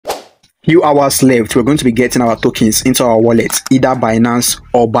Few hours left, we're going to be getting our tokens into our wallet, either Binance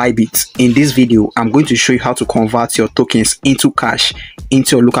or Bybit. In this video, I'm going to show you how to convert your tokens into cash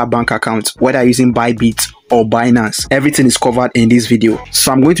into your local bank account, whether using Bybit or Binance. Everything is covered in this video.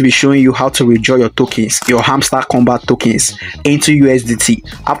 So I'm going to be showing you how to withdraw your tokens, your Hamster Kombat tokens, into USDT.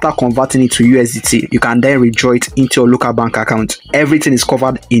 After converting it to USDT, you can then withdraw it into your local bank account. Everything is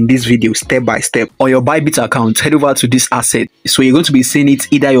covered in this video, step by step. On your Bybit account, head over to this asset. So you're going to be seeing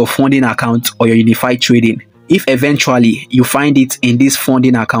it either your funding account or your unified trading. If eventually you find it in this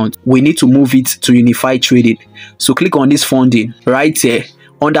funding account, we need to move it to unified trading. So click on this funding right here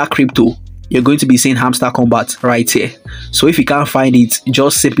under crypto. You're going to be seeing Hamster Kombat right here. So if you can't find it,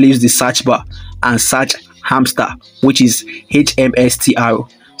 just simply use the search bar and search hamster, which is HMSTR.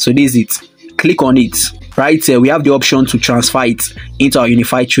 So this is it. Click on it. Right here, we have the option to transfer it into our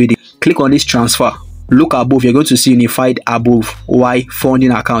unified trading. Click on this transfer. Look above, you're going to see unified above, while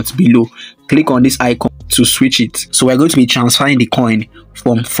funding account below. Click on this icon to switch it. So we're going to be transferring the coin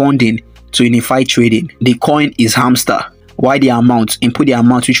from funding to unified trading. The coin is Hamster. Why the amount? Input the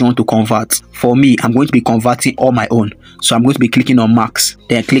amount which you want to convert. For me, I'm going to be converting all my own. So I'm going to be clicking on max,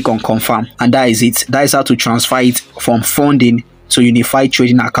 then click on confirm. And that is it. That is how to transfer it from funding to unified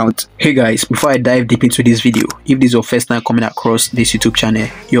trading account. Hey guys, before I dive deep into this video, if this is your first time coming across this YouTube channel,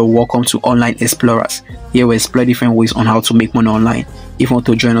 you're welcome to Online Explorers. Here we explore different ways on how to make money online. If you want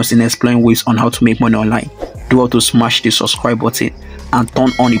to join us in exploring ways on how to make money online, do want to smash the subscribe button and turn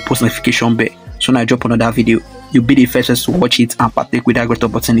on the post notification bell. So when I drop another video, you'll be the first person to watch it and partake with that great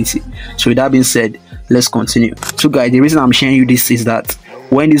opportunity. So with that being said, let's continue. So guys, the reason I'm sharing you this is that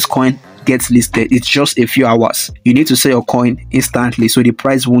when this coin gets listed, it's just a few hours. You need to sell your coin instantly so the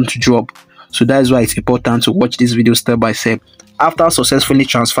price won't drop. So that is why it's important to watch this video step by step. After successfully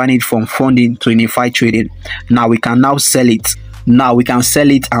transferring it from funding to unified trading, now we can now sell it. Now we can sell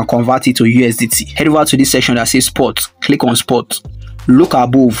it and convert it to USDT. Head over to this section that says spot. Click on spot. Look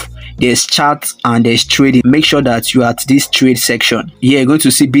above, there's chart and there's trading. Make sure that you're at this trade section. Here you're going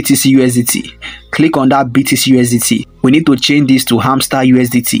to see BTC USDT. Click on that BTC USDT. We need to change this to Hamster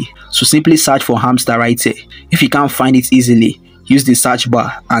USDT. So simply search for Hamster right here. If you can't find it easily, use the search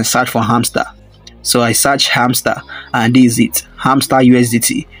bar and search for Hamster. So I search Hamster and this is it, Hamster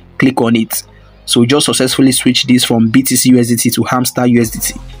USDT. Click on it. So just successfully switch this from BTC USDT to Hamster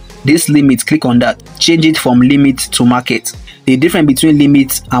USDT. This limit, click on that. Change it from limit to market. The difference between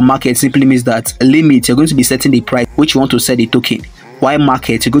limit and market simply means that limit, you're going to be setting the price which you want to sell the token. While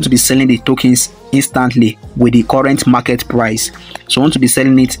market, you're going to be selling the tokens instantly with the current market price. So you want to be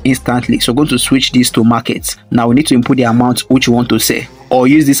selling it instantly. So we're going to switch this to market. Now we need to input the amount which you want to sell, or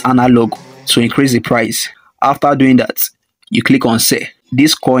use this analog to increase the price. After doing that, you click on sell.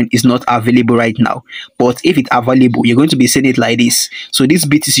 This coin is not available right now, but if it's available, you're going to be seeing it like this. So this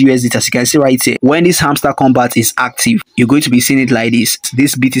BTC USDT, as you can see right here, when this Hamster Kombat is active, you're going to be seeing it like this.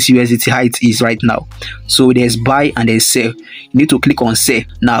 This BTC USDT height is right now. So there's buy and there's sell. You need to click on sell.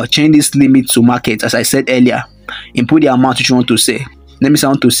 Now change this limit to market. As I said earlier, input the amount which you want to sell. Let me say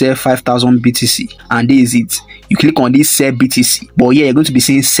I want to sell 5,000 BTC, and this is it. You click on this sell BTC, but yeah, you're going to be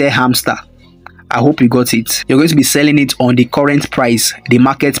seeing sell Hamster. I hope you got it. You're going to be selling it on the current price, the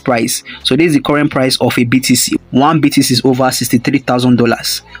market price. So this is the current price of a BTC. One BTC is over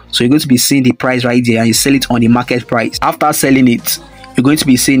 $63,000. So you're going to be seeing the price right there and you sell it on the market price. After selling it, you're going to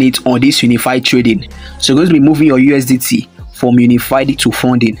be seeing it on this unified trading. So you're going to be moving your USDT from unified to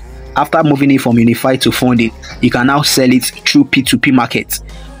funding. After moving it from unified to funding, you can now sell it through P2P market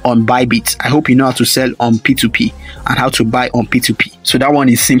on Bybit. I hope you know how to sell on P2P and how to buy on P2P. So that one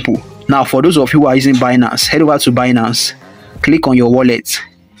is simple. Now, for those of you who are using Binance, head over to Binance, click on your wallet,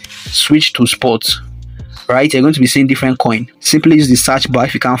 switch to spot. Right, you're going to be seeing different coin. Simply use the search bar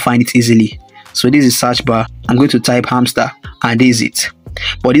if you can't find it easily. So this is search bar. I'm going to type Hamster and this is it.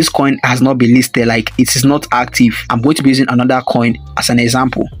 But this coin has not been listed, like it is not active. I'm going to be using another coin as an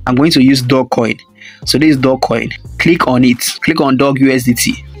example. I'm going to use dog coin. So this is dog coin. Click on it. Click on dog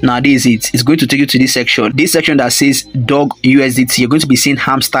USDT. Now this is it. It's going to take you to this section. This section that says dog USDT. You're going to be seeing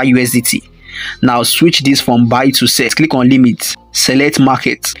Hamster USDT. Now switch this from buy to sell. Click on limit. Select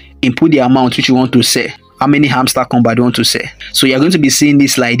market. Input the amount which you want to sell. How many Hamster Kombat you want to sell. So you're going to be seeing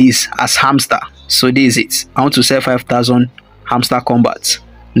this like this as Hamster. So this is it. I want to sell 5,000 Hamster Kombat.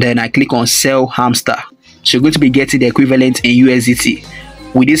 Then I click on sell Hamster. So you're going to be getting the equivalent in USDT.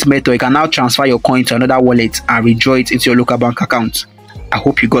 With this method, you can now transfer your coin to another wallet and withdraw it into your local bank account. I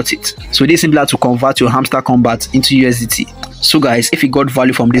hope you got it. So this is simply how to convert your Hamster Kombat into USDT. So guys, if you got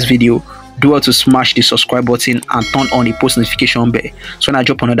value from this video, do want to smash the subscribe button and turn on the post notification bell. So when I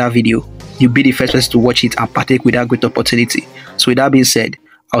drop another video, you'll be the first person to watch it and partake with that great opportunity. So with that being said,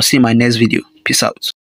 I'll see you in my next video. Peace out.